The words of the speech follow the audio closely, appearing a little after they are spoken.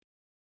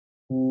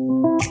Hey,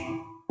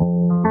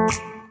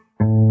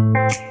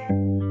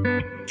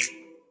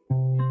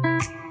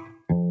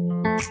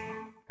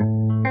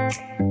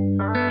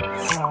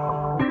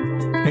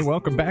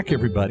 welcome back,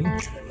 everybody.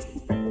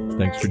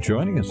 Thanks for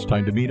joining us.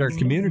 Time to meet our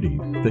community,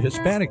 the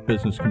Hispanic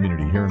business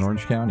community here in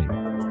Orange County.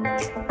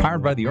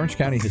 Powered by the Orange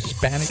County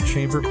Hispanic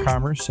Chamber of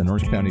Commerce and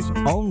Orange County's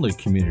only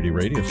community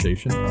radio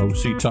station,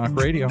 OC Talk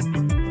Radio.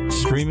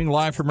 Streaming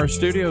live from our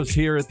studios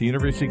here at the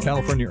University of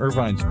California,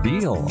 Irvine's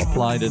Beale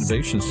Applied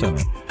Innovation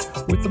Center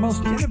with the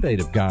most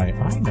innovative guy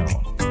I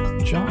know,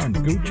 John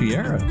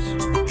Gutierrez.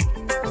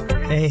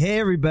 Hey,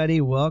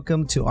 everybody.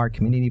 Welcome to our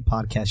community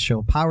podcast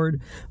show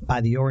powered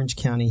by the Orange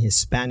County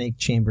Hispanic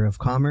Chamber of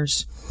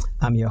Commerce.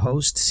 I'm your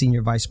host,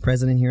 Senior Vice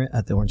President here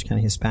at the Orange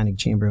County Hispanic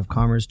Chamber of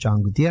Commerce,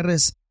 John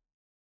Gutierrez.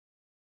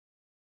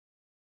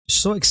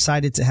 So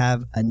excited to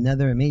have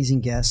another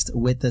amazing guest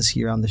with us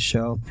here on the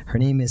show. Her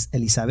name is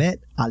Elizabet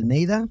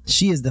Almeida.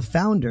 She is the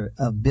founder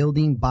of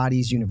Building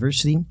Bodies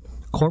University,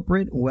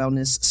 corporate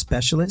wellness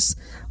specialist,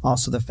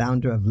 also the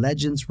founder of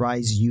Legends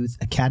Rise Youth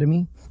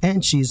Academy,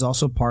 and she is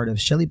also part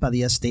of Shelly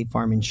Padilla State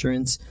Farm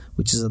Insurance,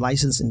 which is a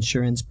licensed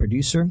insurance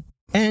producer,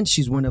 and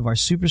she's one of our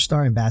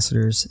superstar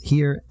ambassadors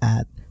here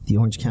at the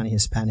Orange County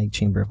Hispanic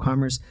Chamber of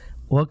Commerce.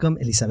 Welcome,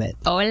 Elizabet.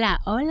 Hola,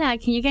 hola.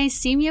 Can you guys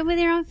see me over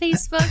there on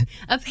Facebook?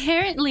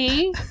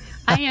 Apparently,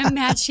 I am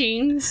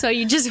matching, so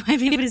you just might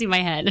be able to see my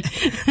head.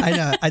 I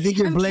know. I think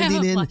you're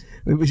blending in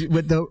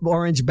with the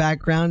orange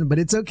background, but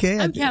it's okay.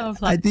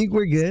 I think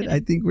we're good. I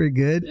think we're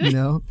good, you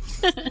know.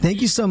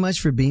 Thank you so much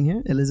for being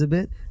here,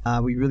 Elizabet.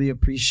 We really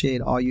appreciate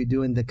all you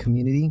do in the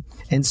community.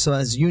 And so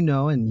as you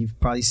know, and you've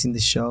probably seen the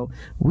show,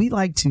 we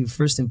like to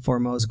first and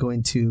foremost go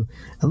into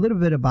a little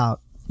bit about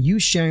you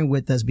sharing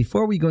with us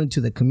before we go into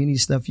the community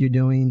stuff you're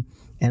doing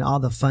and all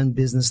the fun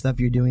business stuff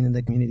you're doing in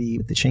the community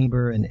with the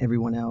chamber and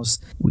everyone else.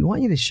 We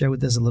want you to share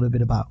with us a little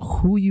bit about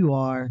who you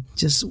are,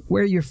 just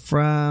where you're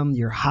from,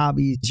 your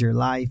hobbies, your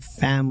life,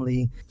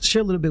 family.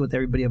 Share a little bit with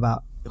everybody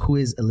about who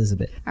is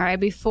Elizabet. All right,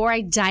 before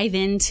I dive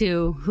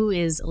into who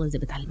is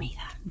Elizabet Almeida,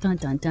 dun,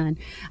 dun, dun,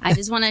 I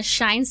just want to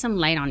shine some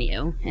light on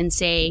you and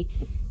say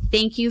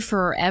thank you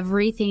for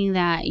everything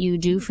that you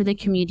do for the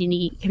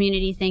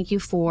community. Thank you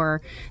for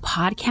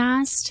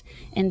podcast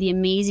and the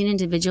amazing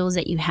individuals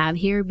that you have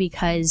here,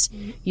 because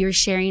you're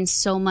sharing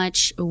so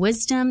much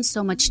wisdom,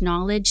 so much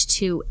knowledge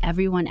to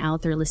everyone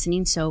out there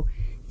listening. So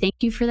thank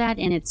you for that.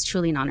 And it's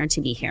truly an honor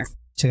to be here.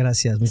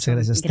 Muchas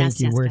gracias. Thank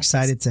you. We're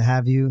excited to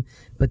have you.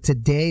 But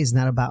today is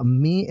not about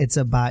me. It's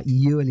about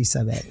you,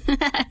 Elizabet.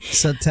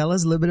 So tell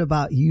us a little bit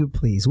about you,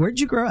 please. Where'd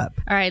you grow up?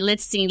 All right,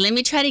 let's see. Let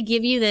me try to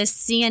give you the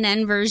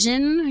CNN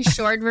version,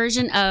 short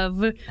version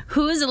of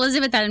who is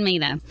Elizabet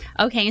Almeida.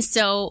 Okay,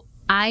 so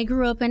I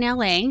grew up in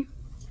LA.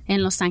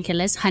 In Los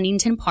Angeles,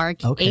 Huntington Park,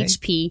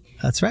 HP.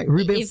 That's right.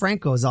 Ruben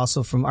Franco is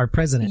also from our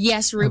president.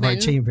 Yes, Ruben. Of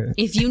our chamber.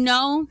 If you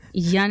know,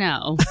 you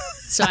know.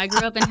 So I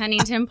grew up in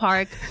Huntington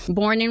Park,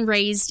 born and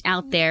raised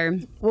out there.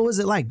 What was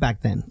it like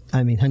back then?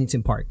 I mean,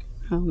 Huntington Park.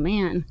 Oh,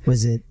 man.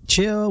 Was it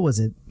chill? Was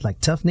it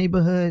like tough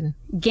neighborhood?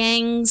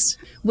 Gangs.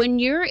 When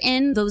you're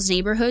in those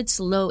neighborhoods,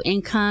 low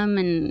income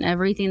and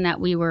everything that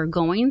we were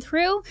going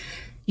through,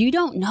 you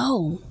don't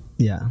know.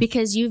 Yeah.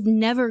 Because you've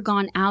never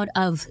gone out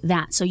of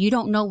that. So you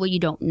don't know what you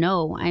don't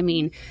know. I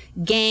mean,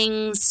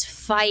 gangs,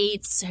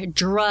 fights,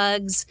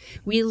 drugs.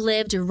 We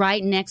lived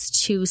right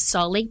next to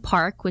Salt Lake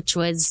Park, which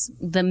was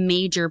the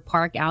major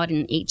park out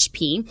in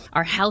HP.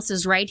 Our house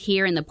is right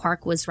here and the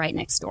park was right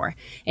next door.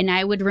 And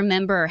I would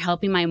remember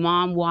helping my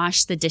mom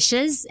wash the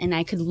dishes, and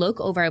I could look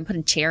over, I would put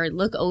a chair,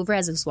 look over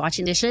as I was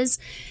washing dishes,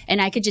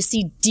 and I could just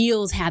see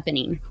deals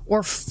happening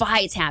or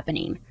fights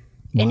happening.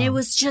 Wow. And it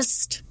was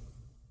just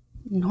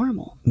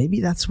normal. Maybe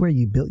that's where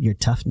you built your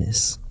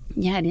toughness.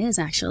 Yeah, it is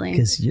actually.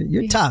 Because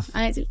you're tough.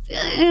 I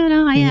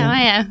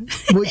am.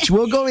 Which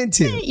we'll go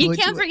into. You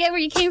can't forget where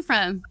you came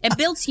from. It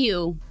built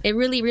you. It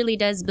really, really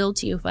does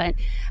build you. But,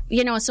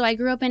 you know, so I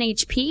grew up in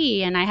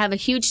HP, and I have a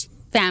huge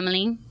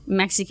family,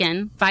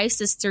 Mexican, 5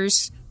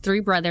 sisters, 3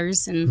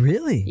 brothers. And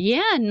really?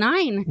 Yeah,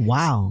 9.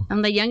 Wow.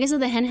 I'm the youngest of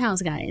the hen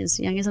house, guys.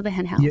 Youngest of the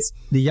hen house.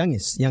 The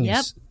youngest.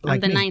 Yep.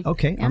 Like I'm the 9th.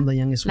 Okay, yeah. I'm the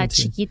youngest La one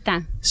too.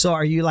 chiquita. So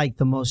are you like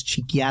the most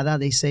chiquiada,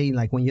 they say?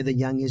 Like when you're the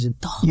youngest,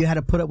 you had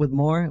to put up with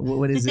more?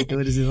 What is it?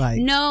 What is it like?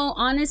 No,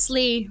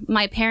 honestly,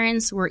 my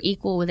parents were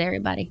equal with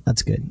everybody.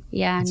 That's good.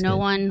 Yeah, That's no good.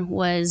 one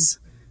was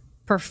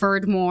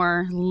preferred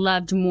more,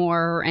 loved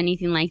more, or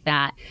anything like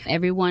that.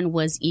 Everyone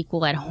was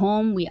equal at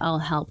home. We all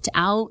helped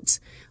out,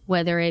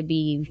 whether it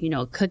be, you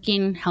know,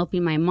 cooking,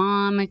 helping my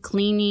mom,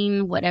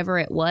 cleaning, whatever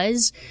it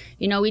was.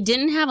 You know, we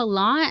didn't have a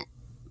lot,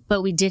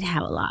 but we did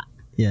have a lot.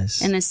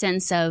 Yes. In the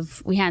sense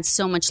of we had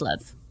so much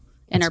love,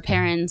 and our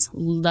parents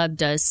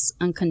loved us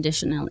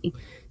unconditionally.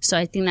 So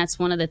I think that's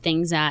one of the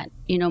things that,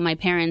 you know, my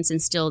parents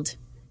instilled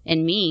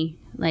in me.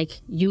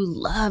 Like, you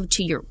love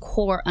to your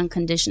core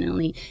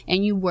unconditionally,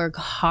 and you work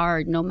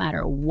hard no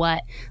matter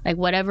what. Like,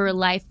 whatever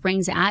life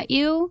brings at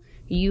you,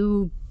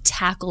 you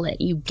tackle it,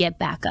 you get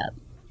back up.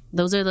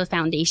 Those are the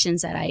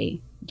foundations that I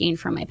gained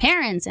from my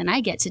parents, and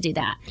I get to do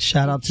that.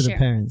 Shout out to the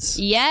parents.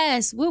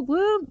 Yes. Whoop,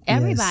 whoop.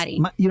 Everybody.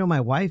 Yes.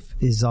 My wife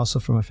is also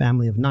from a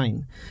family of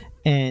 9.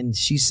 And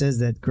she says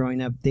that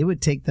growing up, they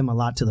would take them a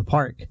lot to the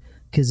park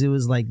because it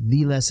was like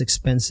the less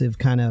expensive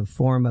kind of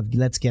form of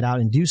let's get out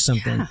and do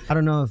something. Yeah. I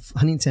don't know if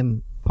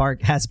Huntington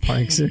Park has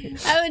parks.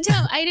 I would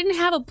tell. I didn't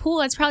have a pool.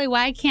 That's probably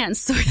why I can't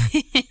swim.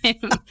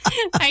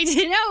 I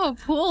didn't have a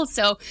pool.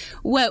 So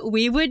what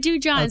we would do,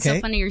 John, it's so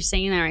funny you're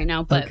saying that right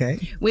now, but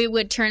we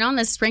would turn on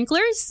the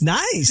sprinklers.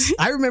 Nice.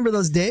 I remember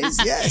those days.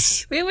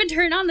 Yes. We would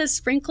turn on the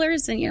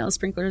sprinklers and,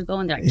 sprinklers go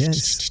in there.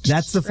 Yes.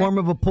 That's the form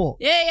of a pool.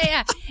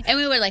 Yeah. And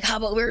we would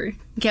hop over,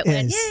 get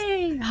wet.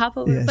 Yay, hop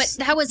over. Yes.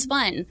 But that was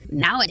fun.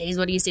 Nowadays,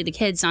 what do you see? The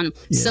kids on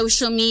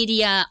social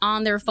media,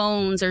 on their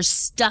phones, are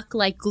stuck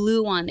like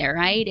glue on there,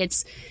 right?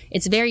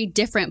 It's very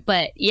different,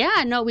 but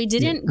we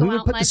didn't go out much. We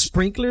would put the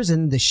sprinklers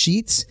in the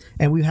sheets,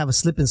 and we have a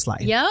slip and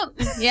slide. Yep.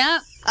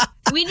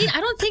 We did.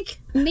 I don't think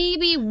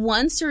maybe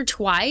once or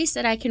twice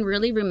that I can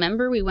really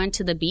remember we went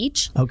to the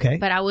beach. Okay.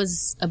 But I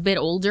was a bit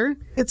older.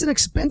 It's an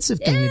expensive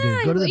thing to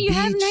do. Go to the beach. You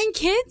have 9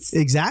 kids.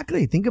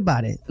 Exactly. Think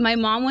about it. My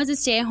mom was a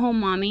stay-at-home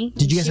mommy.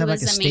 Did you guys have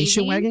like a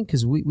station wagon?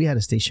 Because we had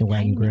a station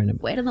wagon growing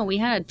up. I don't know. We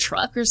had a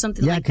truck or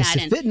something like that. Yeah,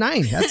 because it fit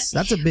 9.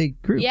 That's a big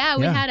group. We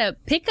had a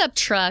pickup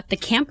truck, the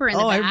camper in the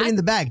back. Oh, everybody in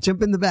the back.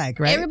 Jump in the back,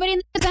 right? Everybody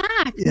in the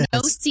back. Yes. No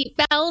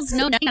seatbelts.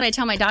 No nothing. I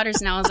tell my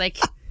daughters now, I was like...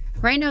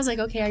 Right now, I was like,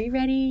 okay, are you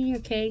ready?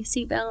 Okay,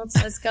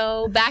 seatbelts, let's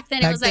go. Back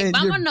then, it was like,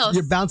 vámonos.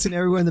 You're bouncing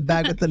everywhere in the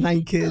back with the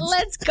 9 kids.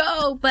 Let's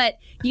go. But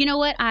you know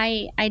what?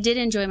 I did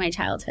enjoy my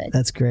childhood.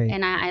 That's great.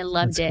 And I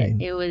loved it.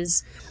 Great. It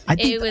was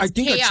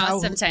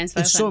chaos sometimes.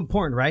 It's so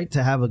important, right,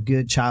 to have a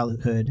good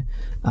childhood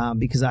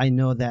because I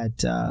know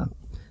that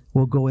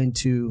we'll go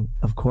into,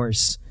 of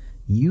course,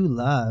 you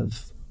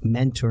love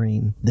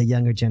mentoring the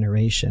younger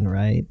generation,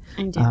 right?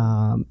 I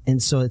do.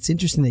 And so it's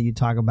interesting that you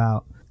talk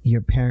about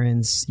your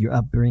parents, your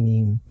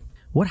upbringing.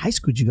 What high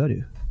school did you go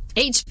to?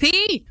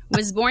 HP.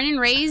 Was born and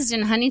raised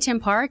in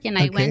Huntington Park, and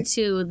I went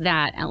to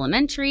that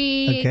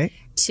elementary,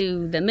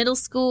 to the middle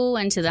school,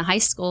 and to the high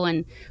school.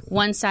 And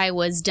once I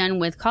was done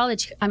with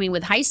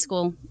with high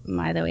school,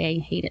 by the way, I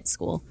hated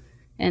school.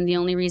 And the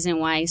only reason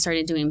why I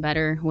started doing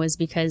better was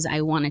because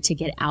I wanted to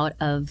get out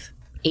of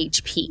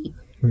HP.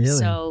 Really?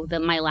 So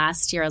my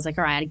last year, I was like,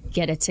 all right, I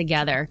get it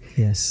together.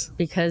 Yes.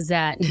 Because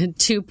that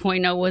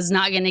 2.0 was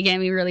not going to get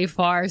me really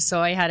far. So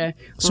I had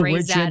to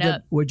raise that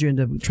up. Where'd you end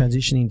up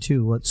transitioning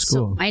to? What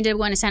school? So I ended up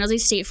going to San Jose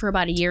State for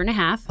about a year and a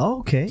half. Oh,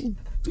 okay.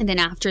 And then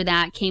after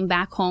that, came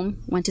back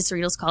home, went to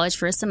Cerritos College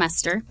for a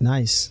semester.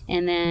 Nice.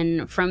 And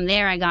then from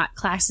there, I got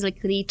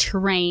classically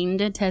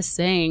trained to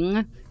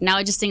sing. Now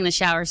I just sing in the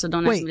shower, so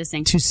don't ask me to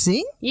sing. To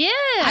sing? Yeah.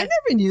 I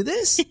never knew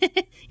this.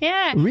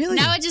 Yeah. Really?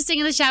 Now I just sing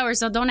in the shower,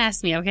 so don't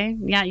ask me, okay?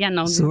 Yeah,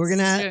 no. So we're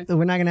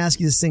not gonna ask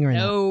you to sing right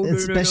now.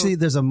 Especially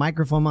there's a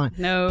microphone on.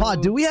 No. Paul,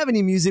 do we have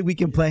any music we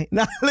can play?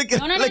 No. We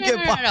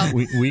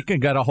can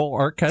get a whole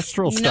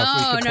orchestral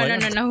stuff.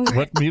 No.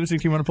 What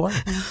music do you want to play?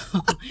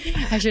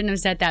 I shouldn't have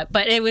said that,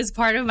 but it was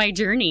part of my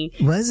journey.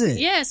 Was it?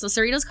 Yeah. So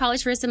Cerritos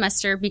College for a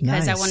semester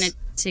because I wanted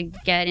to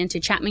get into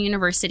Chapman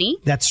University.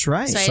 That's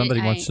right. So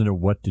somebody wants to know,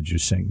 what did you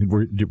sing?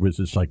 Was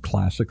this like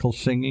classical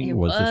singing?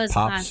 Was this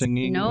pop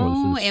singing?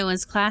 No, it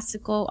was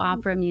classical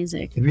opera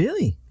music.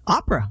 Really?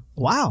 Opera?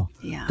 Wow.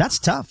 Yeah. That's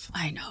tough.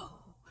 I know.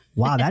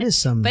 Wow, that is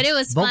some But it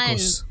was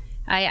vocals. Fun.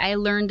 I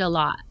learned a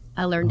lot.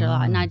 A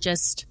lot, not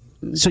just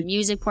the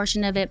music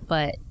portion of it,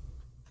 but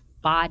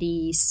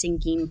body,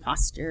 singing,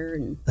 posture,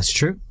 and that's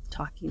true.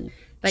 Talking.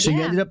 But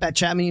you ended up at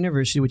Chapman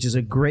University, which is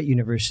a great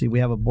university. We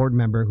have a board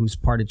member who's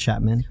part of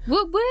Chapman.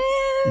 Woo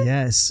woo!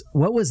 Yes.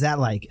 What was that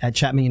like at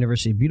Chapman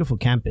University? Beautiful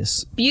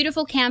campus.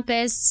 Beautiful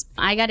campus.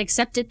 I got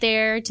accepted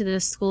there to the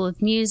School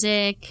of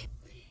Music,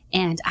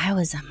 and I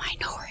was a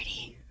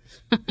minority.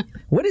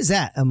 What is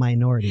that, a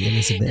minority,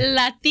 Elizabet?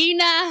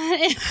 Latina.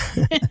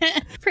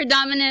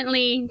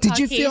 Predominantly Did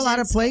you feel out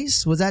of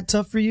place? Was that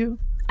tough for you?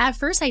 At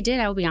first I did,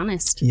 I will be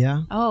honest.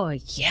 Yeah? Oh,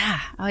 yeah,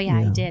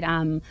 I did.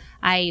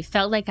 I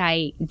felt like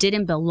I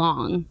didn't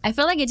belong. I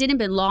felt like I didn't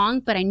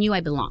belong, but I knew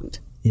I belonged.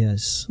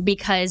 Yes.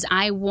 Because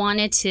I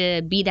wanted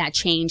to be that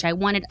change. I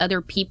wanted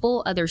other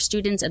people, other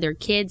students, other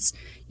kids,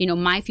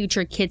 my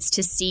future kids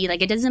to see,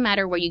 like, it doesn't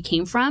matter where you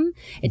came from.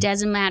 It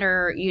doesn't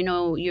matter,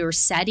 your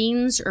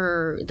settings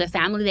or the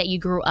family that you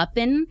grew up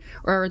in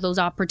or those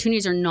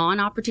opportunities or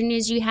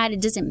non-opportunities you had.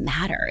 It doesn't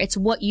matter. It's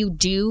what you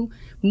do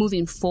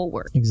moving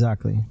forward.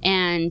 Exactly.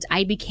 And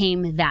I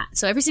became that.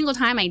 So every single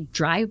time I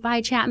drive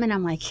by Chapman,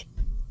 I'm like,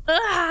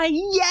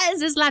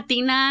 yes, it's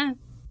Latina.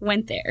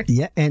 Went there.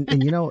 Yeah, and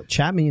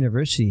Chapman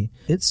University,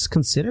 it's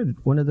considered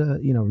one of the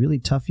really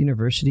tough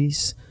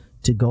universities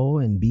to go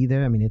and be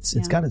there. I mean,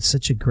 it's got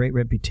such a great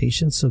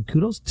reputation. So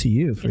kudos to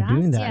you for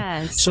doing that.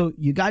 Yes. So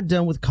you got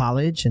done with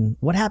college, and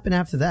what happened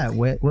after that?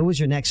 What was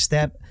your next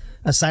step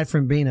aside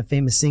from being a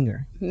famous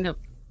singer? Nope.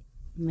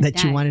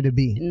 That you wanted to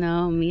be?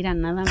 No, mira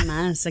nada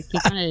más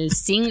aquí con el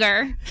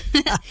singer.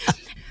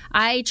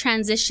 I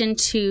transitioned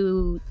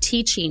to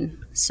teaching.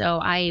 So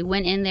I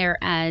went in there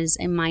as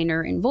a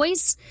minor in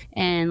voice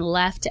and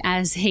left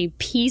as a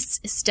peace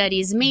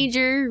studies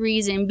major.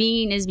 Reason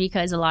being is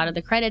because a lot of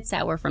the credits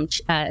that were from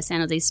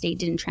San Jose State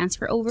didn't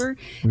transfer over,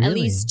 at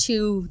least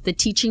to the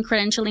teaching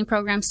credentialing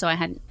program. So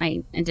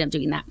I ended up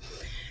doing that.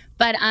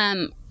 But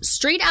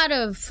straight out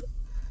of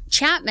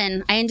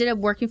Chapman, I ended up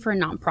working for a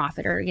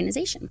nonprofit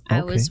organization.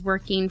 Okay. I was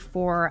working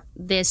for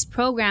this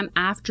program,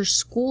 after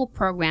school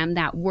program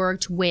that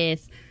worked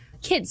with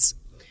kids.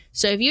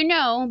 So if you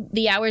know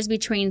the hours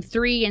between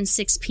 3 and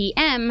 6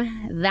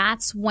 p.m.,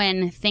 that's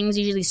when things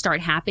usually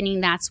start happening.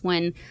 That's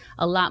when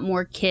a lot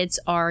more kids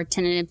are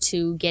tentative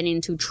to get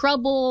into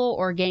trouble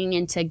or getting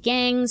into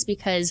gangs,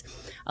 because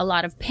a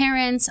lot of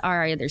parents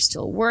are either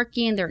still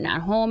working, they're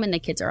not home, and the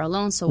kids are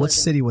alone. So what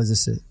city was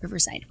this in?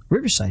 Riverside.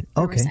 Riverside.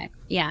 Okay. Riverside.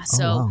 Yeah.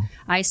 So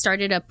I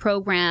started a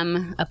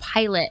program, a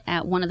pilot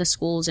at one of the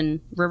schools in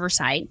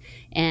Riverside,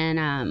 and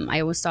I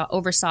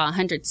oversaw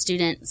 100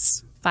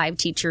 students, 5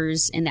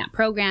 teachers in that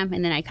program,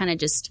 and then I kind of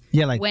just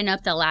went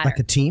up the ladder. Like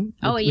a team?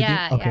 Okay.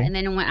 Yeah. And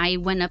then when I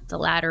went up the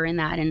ladder in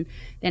that, and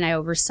then I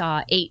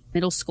oversaw 8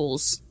 middle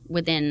schools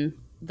within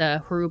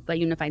the Jurupa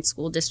Unified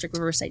School District,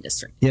 Riverside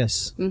District.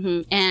 Yes.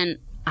 Mm-hmm. And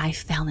I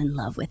fell in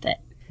love with it.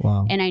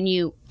 Wow. And I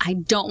knew I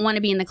don't want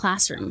to be in the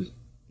classroom.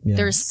 Yeah.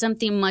 There's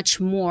something much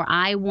more.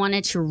 I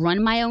wanted to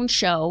run my own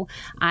show.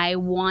 I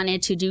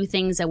wanted to do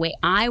things the way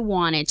I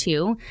wanted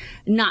to.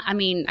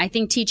 I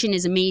think teaching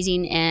is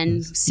amazing,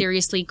 and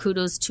seriously,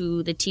 kudos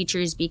to the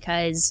teachers,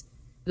 because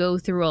you go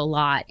through a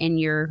lot and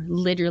you're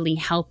literally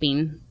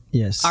helping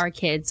our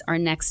kids, our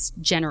next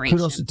generation.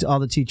 Kudos to all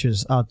the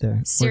teachers out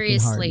there.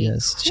 Seriously. Hard.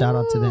 Yes. Shout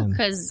out to them.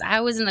 Because I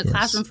was in the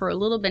classroom for a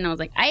little bit and I was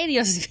like, ay,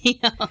 Dios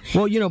mío.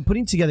 Well,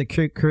 putting together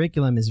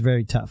curriculum is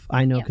very tough.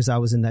 I know, because I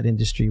was in that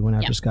industry when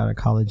I first got out of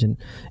college, and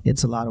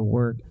it's a lot of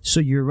work. So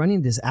you're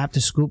running this after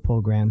school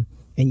program,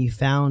 and you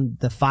found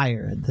the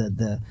fire,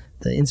 the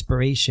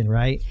inspiration,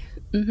 right?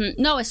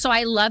 Mm-hmm. No, so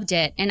I loved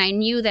it, and I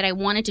knew that I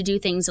wanted to do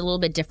things a little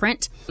bit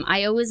different.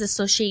 I always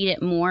associate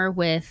it more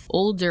with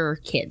older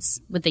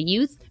kids, with the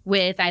youth,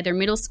 with either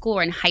middle school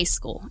or in high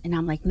school. And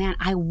I'm like, man,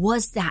 I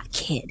was that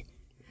kid.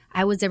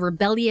 I was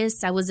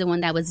rebellious. I was the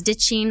one that was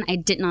ditching. I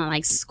did not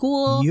like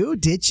school. You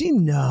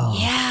ditching? No.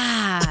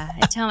 Yeah.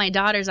 I tell my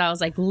daughters, I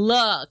was like,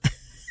 look,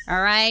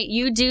 all right,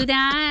 you do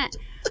that,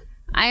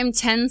 I'm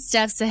 10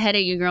 steps ahead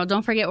of you, girl.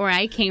 Don't forget where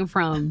I came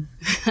from.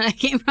 I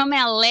came from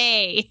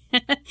LA.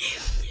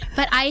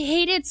 But I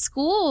hated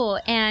school,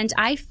 and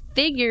I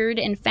figured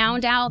and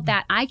found out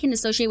that I can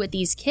associate with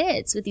these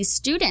kids, with these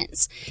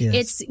students. Yes.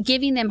 It's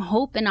giving them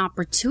hope and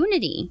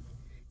opportunity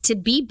to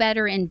be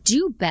better and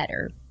do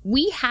better.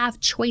 We have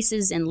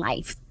choices in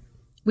life.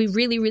 We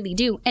really, really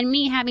do. And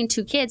me having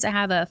 2 kids, I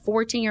have a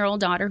 14-year-old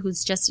daughter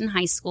who's just in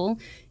high school.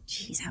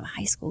 Jeez, I have a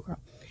high school girl.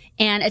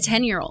 And a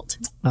 10-year-old.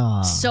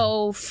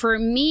 So for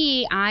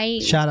me,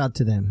 shout out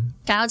to them.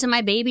 Shout out to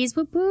my babies.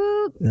 Boop,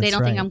 boop. They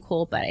don't think I'm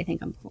cool, but I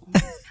think I'm cool.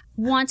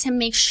 Want to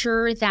make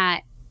sure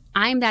that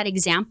I'm that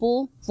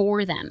example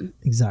for them.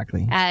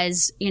 Exactly.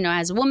 As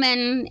a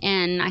woman,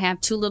 and I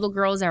have 2 little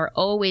girls that are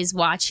always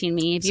watching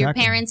me. If you're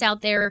parents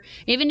out there,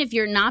 even if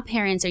you're not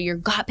parents or you're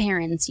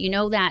godparents, you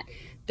know that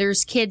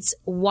there's kids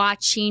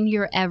watching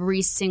your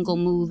every single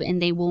move,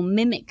 and they will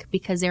mimic,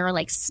 because they are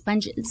like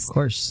sponges. Of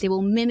course. They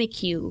will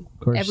mimic you,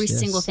 every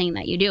single thing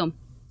that you do.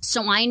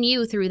 So I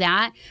knew through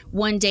that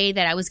one day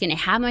that I was going to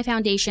have my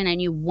foundation. I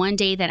knew one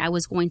day that I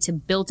was going to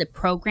build a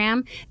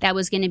program that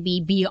was going to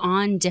be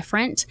beyond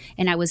different,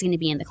 and I was going to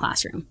be in the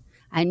classroom.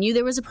 I knew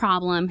there was a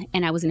problem,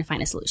 and I was going to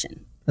find a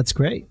solution. That's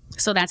great.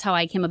 So that's how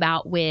I came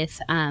about with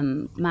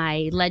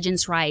my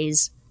Legends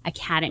Rise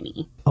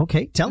Academy.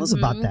 Okay. Tell us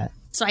about that.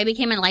 So I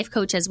became a life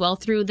coach as well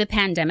through the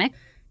pandemic.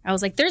 I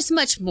was like, there's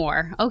much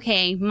more.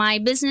 Okay, my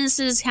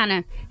businesses kind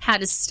of had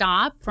to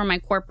stop for my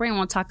corporate, and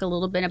we'll talk a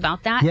little bit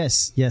about that.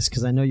 Yes,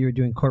 because I know you were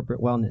doing corporate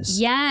wellness.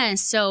 Yeah,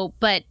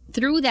 but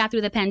through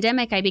the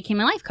pandemic, I became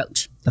a life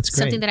coach. That's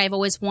great. Something that I've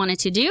always wanted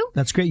to do.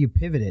 That's great. You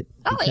pivoted.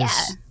 Oh, yeah.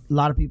 A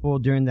lot of people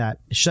during that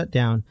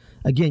shutdown,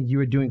 again, you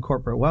were doing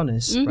corporate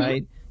wellness,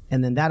 right?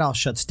 And then that all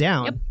shuts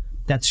down. Yep.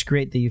 That's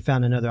great that you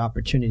found another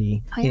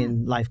opportunity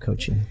in life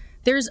coaching.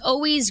 There's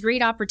always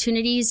great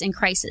opportunities in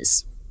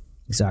crisis.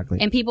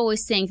 Exactly. And people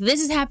always think, this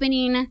is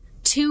happening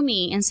to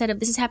me, instead of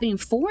this is happening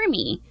for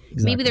me.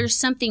 Exactly. Maybe there's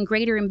something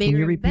greater and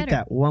bigger and better. Can you repeat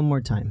that one more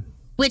time?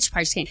 Which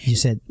part? You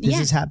said, this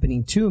is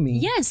happening to me.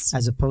 Yes.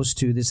 As opposed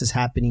to, this is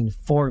happening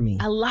for me.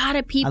 A lot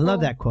of people. I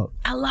love that quote.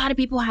 A lot of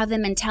people have the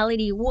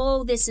mentality,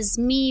 whoa, this is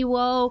me.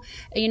 Whoa,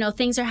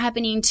 things are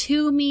happening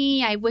to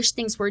me. I wish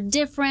things were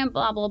different,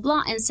 blah, blah,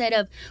 blah. Instead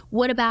of,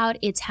 what about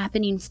it's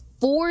happening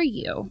for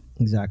you?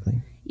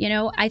 Exactly.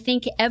 I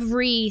think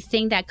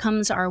everything that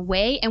comes our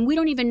way, and we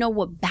don't even know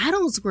what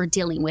battles we're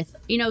dealing with.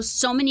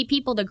 So many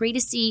people, the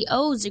greatest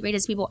CEOs, the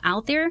greatest people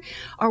out there,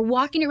 are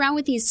walking around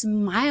with these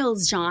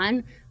smiles,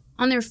 John,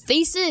 on their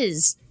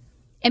faces.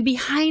 And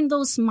behind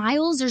those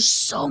smiles, there's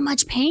so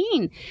much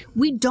pain.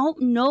 We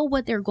don't know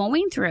what they're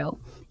going through.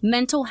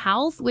 Mental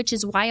health, which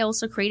is why I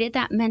also created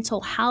that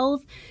mental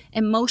health,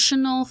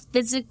 emotional,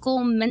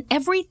 physical,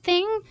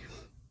 everything.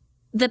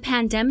 the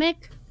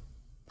pandemic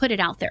put it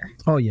out there.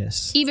 Oh,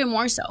 yes. Even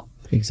more so.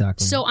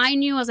 Exactly. So I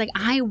knew, I was like,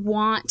 I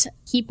want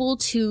people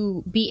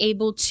to be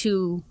able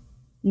to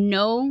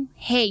know,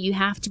 hey, you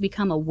have to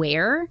become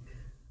aware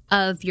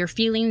of your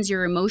feelings,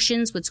 your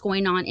emotions, what's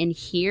going on in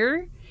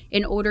here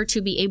in order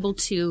to be able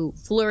to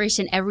flourish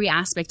in every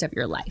aspect of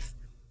your life.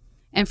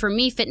 And for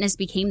me, fitness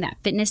became that.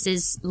 Fitness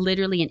is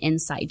literally an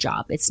inside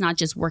job. It's not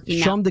just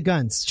working out. Show them the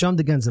guns. Show them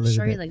the guns,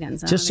 Elizabeth. Show you the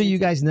guns. Just so you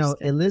guys know,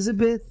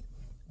 Elizabeth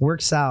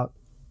works out,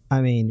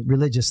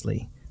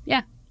 religiously.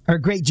 Yeah. Or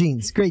great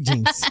genes.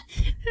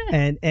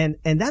 and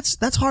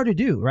that's hard to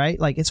do, right?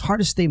 Like, it's hard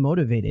to stay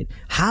motivated.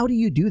 How do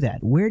you do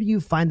that? Where do you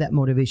find that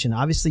motivation?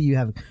 Obviously, you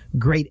have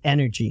great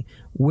energy.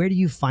 Where do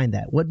you find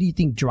that? What do you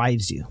think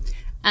drives you?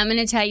 I'm going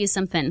to tell you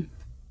something.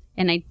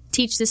 And I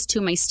teach this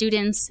to my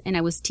students, and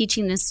I was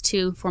teaching this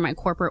for my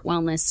corporate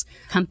wellness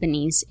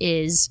companies,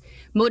 is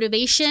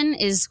motivation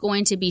is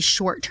going to be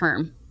short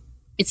term.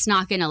 It's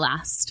not going to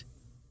last.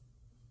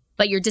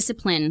 But your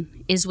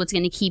discipline is what's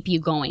going to keep you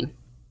going.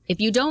 If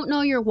you don't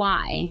know your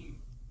why,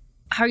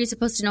 how are you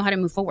supposed to know how to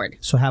move forward?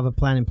 So have a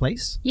plan in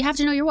place? You have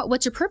to know your what.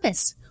 What's your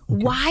purpose?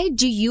 Okay. Why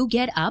do you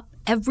get up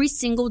every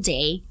single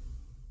day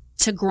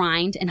to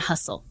grind and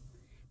hustle?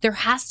 There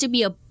has to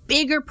be a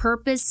bigger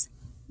purpose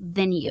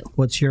than you.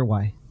 What's your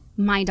why?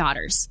 My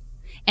daughters.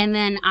 And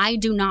then I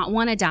do not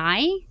want to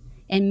die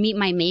and meet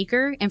my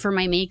maker, and for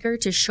my maker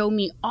to show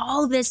me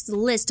all this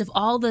list of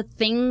all the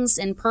things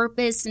and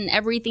purpose and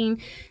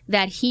everything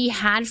that he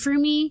had for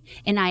me,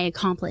 and I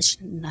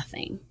accomplished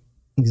nothing.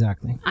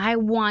 Exactly. I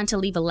want to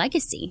leave a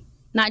legacy,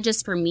 not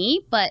just for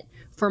me, but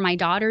for my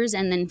daughters,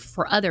 and then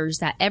for others,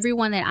 that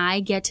everyone that I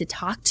get to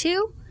talk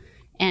to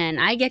and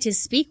I get to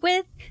speak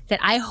with, that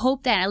I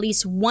hope that at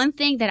least one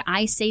thing that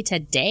I say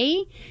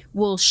today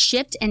will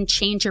shift and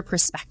change your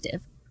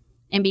perspective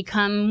and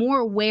become more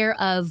aware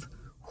of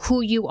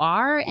who you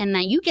are, and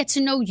that you get to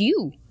know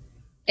you.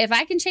 If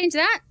I can change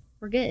that,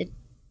 we're good.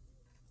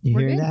 You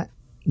hear that?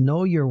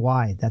 Know your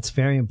why. That's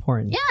very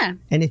important. Yeah.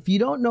 And if you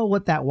don't know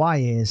what that why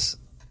is,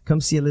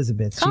 come see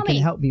Elizabeth. She can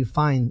help you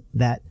find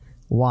that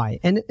why.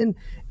 And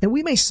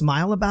we may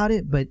smile about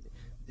it, but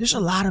there's a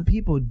lot of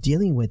people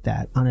dealing with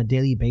that on a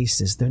daily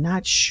basis. They're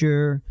not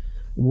sure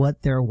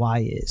what their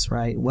why is,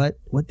 right? What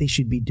they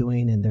should be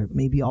doing, and they're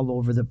maybe all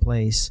over the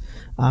place.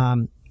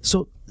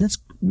 So let's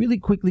really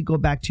quickly go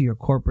back to your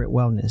corporate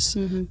wellness,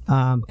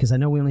 because I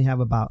know we only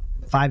have about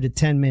 5 to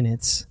 10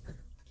 minutes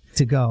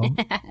to go.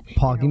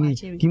 Paul, give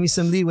me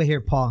some leeway here,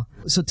 Paul.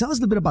 So tell us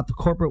a little bit about the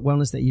corporate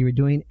wellness that you were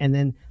doing, and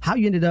then how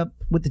you ended up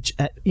with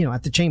at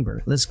the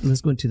chamber. Let's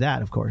go into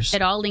that, of course.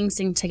 It all links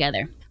in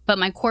together. But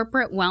my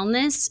corporate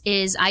wellness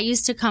is, I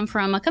used to come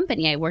from a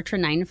company. I worked for a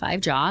 9-to-5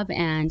 job,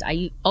 and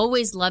I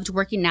always loved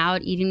working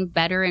out, eating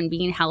better, and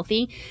being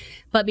healthy.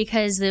 But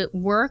because the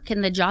work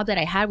and the job that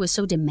I had was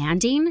so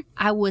demanding,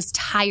 I was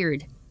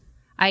tired.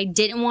 I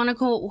didn't want to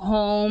go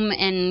home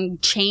and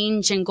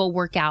change and go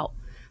work out.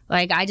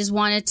 Like, I just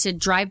wanted to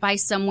drive by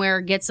somewhere,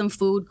 get some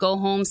food, go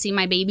home, see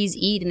my babies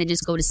eat, and then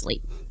just go to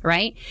sleep,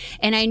 right?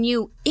 And I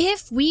knew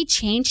if we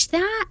changed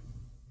that,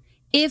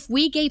 if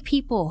we gave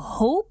people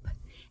hope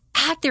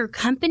at their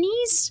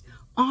companies,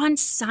 on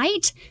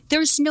site,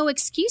 there's no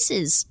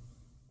excuses.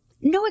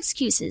 No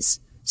excuses.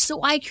 So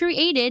I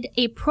created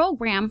a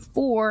program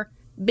for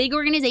big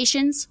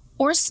organizations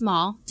or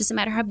small, doesn't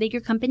matter how big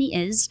your company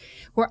is,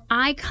 where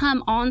I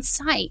come on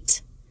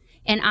site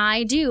and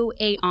I do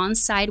a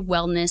on-site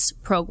wellness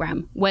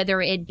program,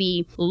 whether it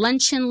be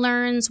lunch and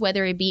learns,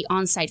 whether it be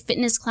on-site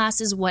fitness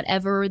classes,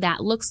 whatever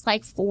that looks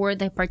like for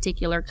the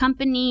particular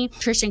company,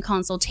 nutrition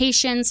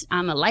consultations.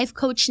 I'm a life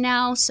coach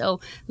now,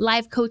 so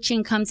life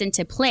coaching comes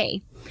into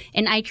play.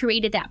 And I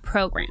created that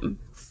program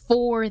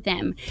for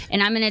them.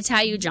 And I'm going to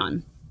tell you,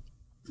 John,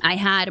 I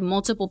had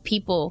multiple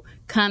people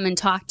come and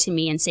talk to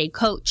me and say,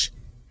 Coach,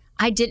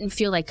 I didn't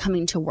feel like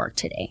coming to work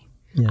today.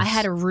 Yes. I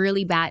had a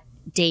really bad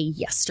day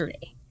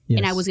yesterday. Yes.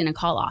 And I was going to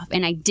call off.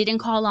 And I didn't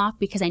call off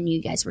because I knew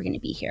you guys were going to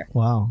be here.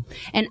 Wow.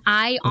 And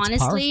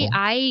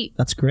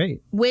that's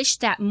great. Wish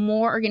that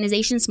more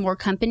organizations, more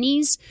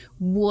companies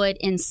would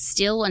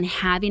instill in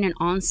having an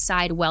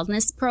on-site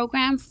wellness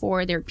program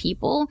for their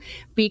people,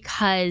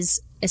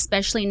 because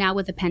especially now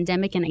with the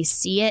pandemic, and I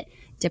see it,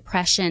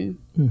 depression,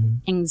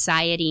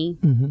 anxiety,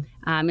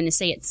 I'm going to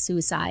say it's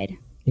suicide.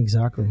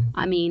 Exactly.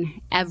 I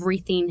mean,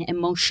 everything,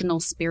 emotional,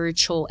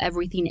 spiritual,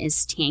 everything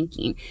is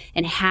tanking.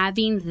 And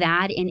having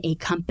that in a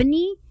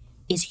company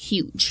is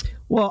huge.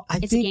 Well,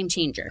 it's a game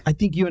changer. I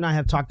think you and I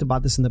have talked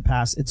about this in the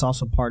past. It's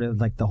also part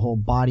of like the whole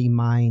body,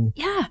 mind,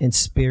 and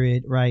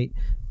spirit, right?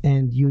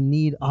 And you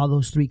need all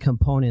those three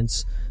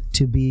components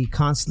to be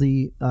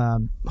constantly,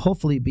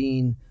 hopefully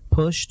being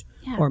pushed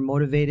or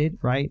motivated,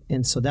 right?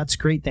 And so that's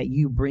great that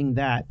you bring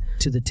that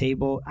to the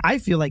table. I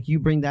feel like you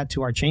bring that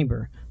to our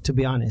chamber, to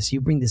be honest.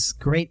 You bring this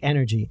great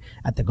energy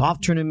at the golf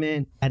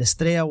tournament, at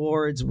Estrella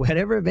Awards,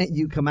 whatever event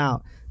you come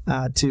out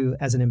to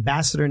as an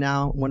ambassador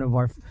now, one of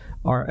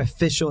our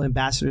official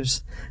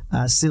ambassadors,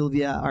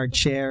 Sylvia, our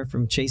chair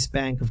from Chase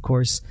Bank, of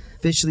course,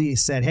 officially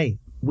said, hey,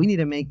 we need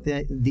to make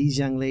these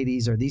young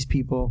ladies or these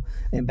people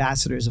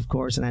ambassadors, of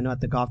course. And I know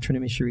at the golf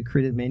tournament, she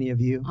recruited many of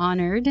you.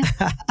 Honored.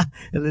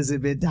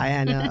 Elizabeth,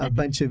 Diana, a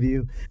bunch of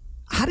you.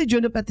 How did you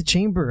end up at the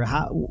chamber?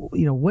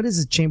 What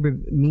does the chamber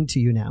mean to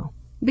you now?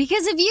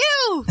 Because of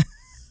you.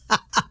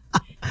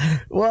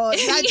 Well,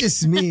 not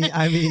just me.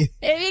 I mean,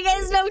 if you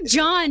guys know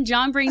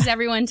John brings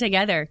everyone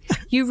together.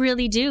 You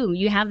really do.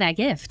 You have that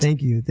gift.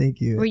 Thank you.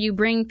 Where you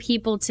bring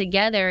people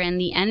together and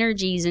the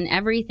energies and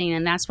everything.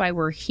 And that's why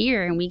we're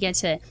here, and we get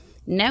to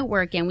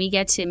network and we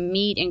get to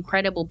meet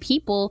incredible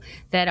people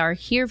that are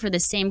here for the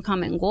same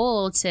common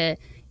goal to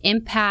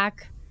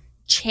impact,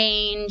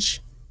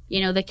 change,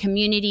 the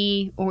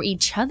community or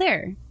each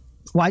other.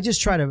 Well, I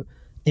just try to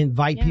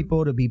invite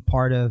people to be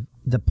part of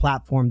the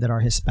platform that our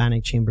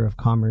Hispanic Chamber of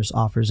Commerce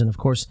offers. And of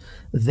course,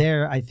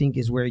 there, I think,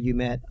 is where you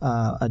met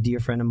a dear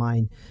friend of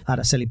mine,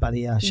 Araceli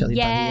Padilla, Shelly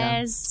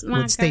Padilla,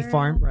 with State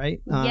Farm,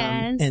 right?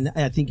 Yes. And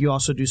I think you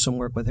also do some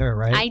work with her,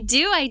 right? I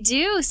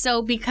do.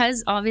 So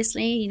because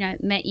obviously, I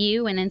met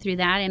you, and then through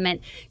that, I met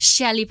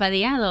Shelly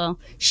Padilla.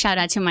 Shout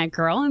out to my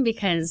girl, and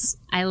because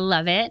I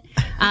love it.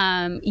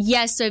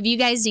 Yes, so if you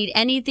guys need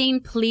anything,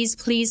 please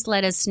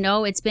let us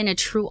know. It's been a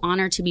true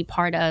honor to be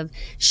part of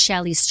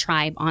Shelly's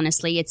tribe,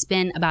 honestly. It's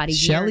been about a year.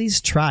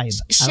 Shelly's tribe.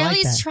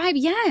 Shelly's tribe,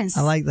 yes.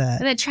 I like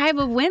that. The tribe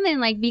of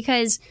women,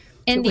 because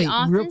in the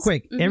office. Real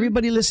quick,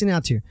 everybody listening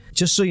out here,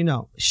 just so you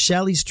know,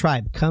 Shelly's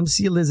tribe. Come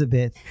see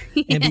Elizabeth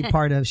and be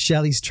part of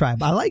Shelly's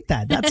tribe. I like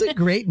that. That's a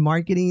great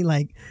marketing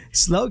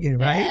slogan,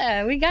 right?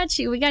 Yeah, we got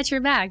you. We got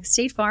your back.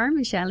 State Farm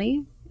and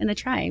Shelly and the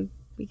tribe.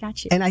 We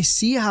got you. And I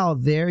see how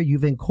there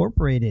you've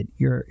incorporated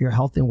your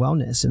health and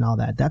wellness and all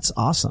that. That's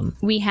awesome.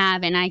 We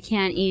have, and I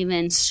can't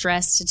even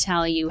stress to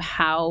tell you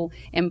how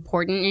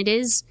important it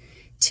is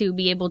to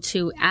be able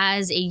to,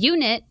 as a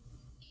unit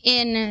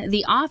in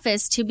the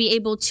office, to be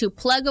able to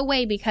plug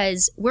away,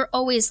 because we're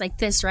always like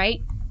this,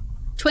 right?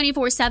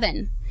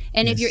 24/7.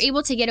 And if you're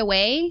able to get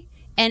away,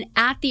 and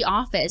at the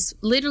office,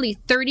 literally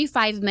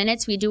 35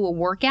 minutes, we do a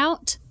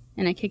workout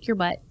and I kick your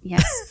butt.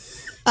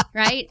 Yes.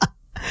 Right?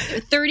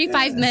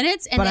 35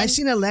 minutes. But I've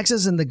seen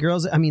Alexis and the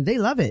girls, I mean, they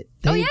love it.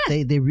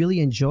 They really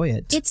enjoy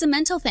it. It's a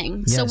mental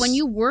thing. Yes. So when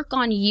you work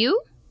on you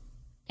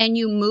and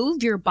you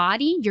move your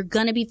body, you're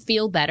going to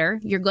feel better.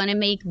 You're going to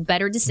make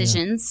better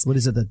decisions. Yeah. What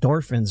is it? The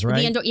endorphins,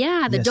 right?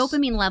 The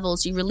dopamine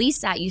levels. You release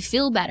that. You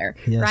feel better,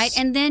 right?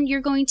 And then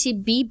you're going to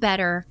be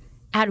better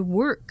at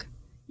work.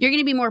 You're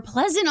going to be more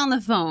pleasant on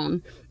the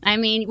phone. I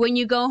mean, when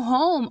you go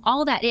home,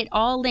 all that, it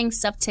all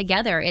links up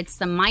together. It's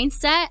the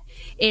mindset.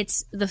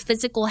 It's the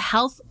physical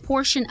health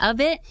portion of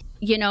it.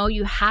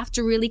 You have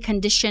to really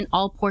condition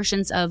all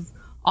portions of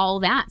all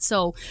that.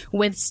 So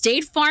with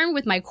State Farm,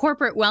 with my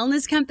corporate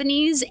wellness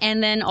companies,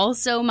 and then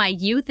also my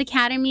youth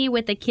academy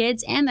with the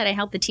kids, and that I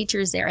help the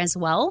teachers there as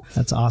well.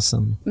 That's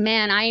awesome.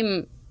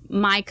 Man,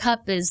 my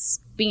cup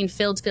is being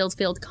filled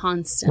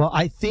constantly. Well,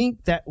 I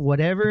think that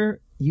whatever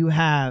you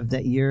have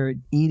that you're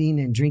eating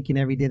and drinking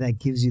every day that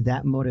gives you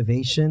that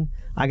motivation,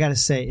 I gotta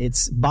say,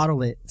 it's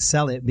bottle it,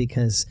 sell it,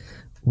 because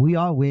we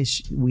all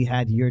wish we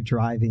had your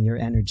drive and your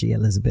energy,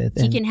 Elizabeth.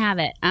 You can have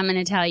it. I'm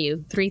gonna tell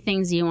you 3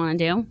 things you want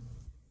to do.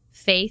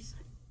 Faith,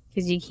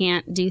 because you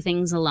can't do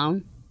things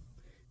alone.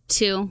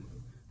 2,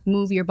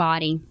 move your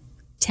body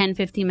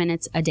 10-15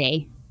 minutes a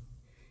day.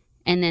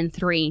 And then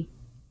 3,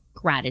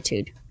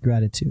 gratitude.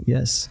 Gratitude,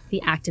 yes.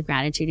 The act of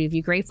gratitude. If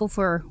you're grateful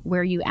for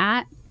where you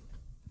at,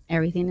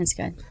 everything is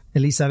good.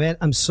 Elizabet,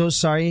 I'm so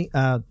sorry.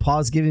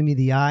 Paul's giving me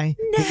the eye,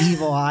 the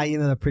evil eye,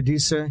 the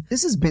producer.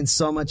 This has been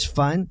so much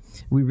fun.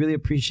 We really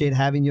appreciate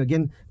having you.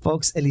 Again,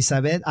 folks,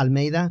 Elizabet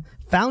Almeida,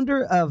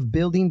 founder of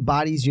Building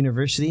Bodies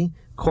University,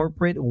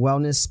 corporate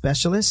wellness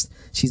specialist.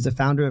 She's the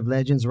founder of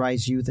Legends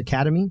Rise Youth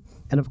Academy.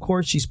 And of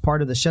course, she's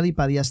part of the Shelly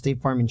Padilla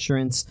State Farm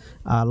Insurance,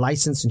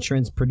 licensed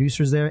insurance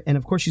producers there. And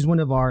of course, she's one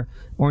of our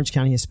Orange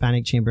County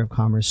Hispanic Chamber of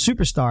Commerce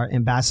superstar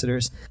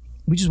ambassadors.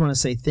 We just want to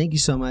say thank you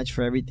so much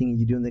for everything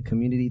you do in the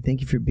community.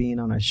 Thank you for being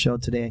on our show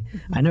today.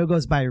 I know it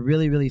goes by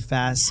really, really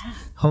fast.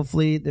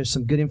 Hopefully, there's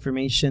some good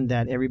information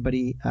that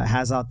everybody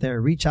has out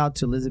there. Reach out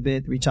to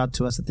Elizabeth. Reach out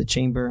to us at the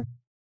Chamber.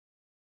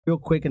 Real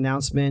quick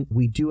announcement.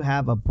 We do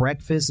have a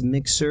breakfast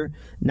mixer,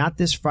 not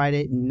this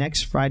Friday,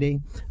 next Friday,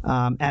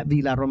 at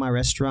Villa Roma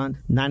Restaurant,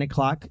 9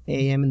 o'clock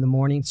a.m. in the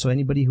morning. So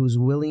anybody who's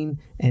willing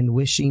and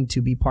wishing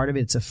to be part of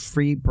it, it's a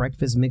free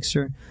breakfast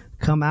mixer.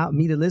 Come out,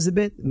 meet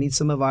Elizabeth, meet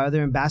some of our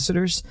other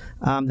ambassadors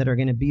that are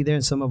going to be there,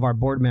 and some of our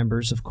board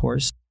members, of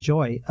course.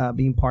 Enjoy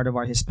being part of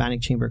our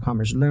Hispanic Chamber of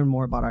Commerce. Learn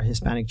more about our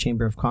Hispanic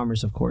Chamber of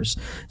Commerce, of course.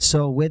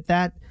 So with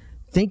that,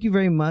 thank you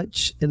very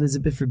much,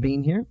 Elizabeth, for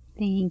being here.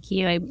 Thank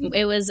you.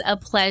 It was a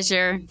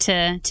pleasure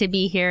to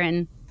be here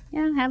and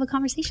have a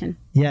conversation.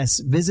 Yes.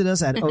 Visit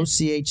us at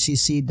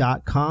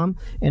ochcc.com,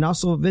 and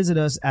also visit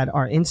us at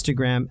our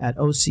Instagram at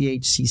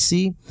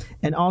ochcc,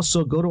 and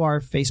also go to our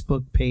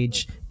Facebook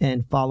page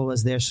and follow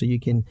us there so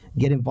you can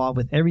get involved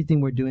with everything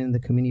we're doing in the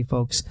community,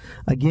 folks.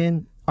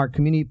 Again, our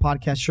community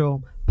podcast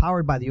show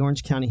powered by the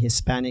Orange County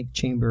Hispanic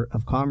Chamber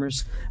of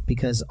Commerce,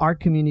 because our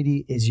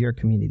community is your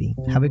community.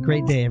 Have a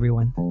great day,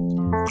 everyone.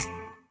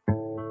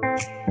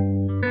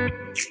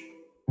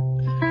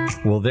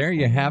 Well, there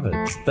you have it.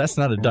 If that's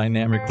not a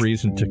dynamic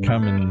reason to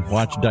come and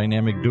watch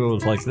dynamic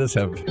duos like this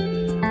have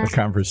a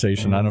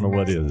conversation, I don't know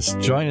what is.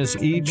 Join us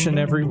each and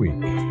every week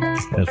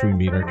as we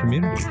meet our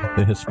community,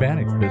 the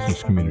Hispanic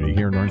business community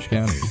here in Orange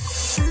County.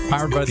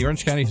 Powered by the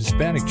Orange County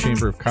Hispanic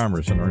Chamber of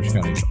Commerce and Orange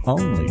County's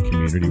only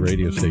community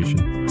radio station,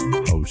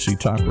 OC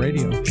Talk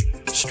Radio.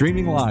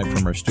 Streaming live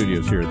from our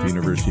studios here at the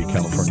University of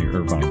California,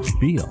 Irvine's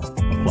Beale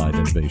Applied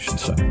Innovation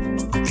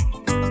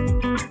Center.